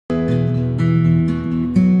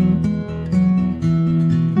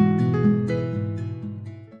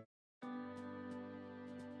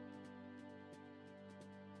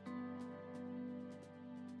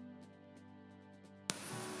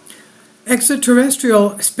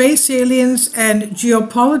Extraterrestrial Space Aliens and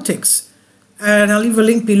Geopolitics. And I'll leave a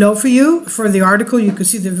link below for you for the article. You can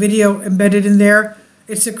see the video embedded in there.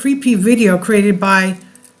 It's a creepy video created by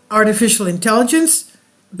artificial intelligence.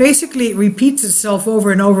 Basically, it repeats itself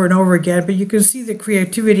over and over and over again, but you can see the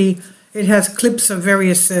creativity. It has clips of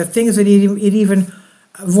various things. It even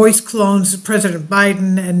voice clones President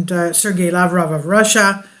Biden and Sergei Lavrov of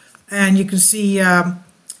Russia. And you can see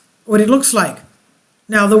what it looks like.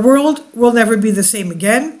 Now, the world will never be the same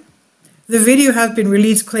again. The video has been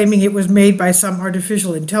released claiming it was made by some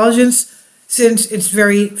artificial intelligence, since it's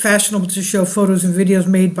very fashionable to show photos and videos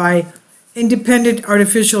made by independent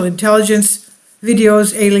artificial intelligence.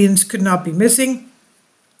 Videos aliens could not be missing.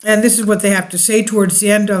 And this is what they have to say towards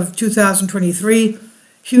the end of 2023.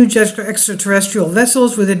 Huge extraterrestrial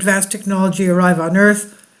vessels with advanced technology arrive on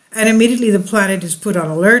Earth, and immediately the planet is put on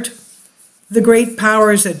alert. The great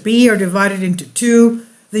powers that be are divided into two.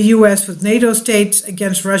 The US with NATO states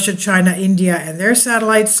against Russia, China, India, and their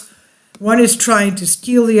satellites. One is trying to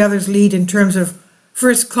steal the other's lead in terms of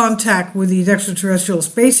first contact with these extraterrestrial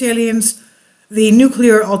space aliens. The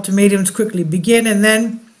nuclear ultimatums quickly begin, and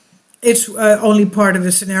then it's only part of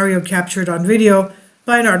a scenario captured on video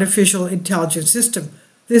by an artificial intelligence system.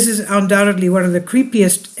 This is undoubtedly one of the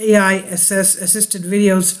creepiest AI-assisted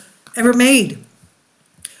videos ever made.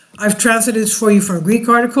 I've translated this for you from a Greek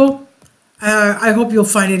article. I hope you'll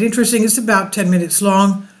find it interesting. It's about 10 minutes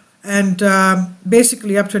long, and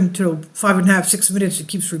basically up to until 5.5, 6 minutes it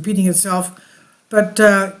keeps repeating itself. But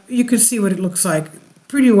you can see what it looks like.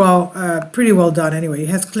 Pretty well done anyway. It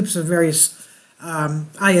has clips of various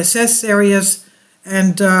ISS areas,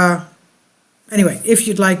 and anyway, if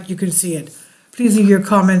you'd like, you can see it. Please leave your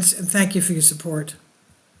comments, and thank you for your support.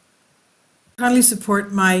 Kindly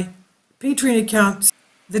support my Patreon account.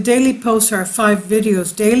 The daily posts are 5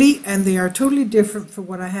 videos daily, and they are totally different from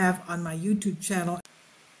what I have on my YouTube channel.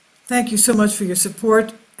 Thank you so much for your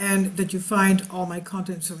support, and that you find all my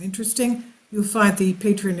content so interesting. You'll find the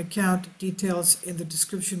Patreon account details in the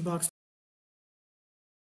description box.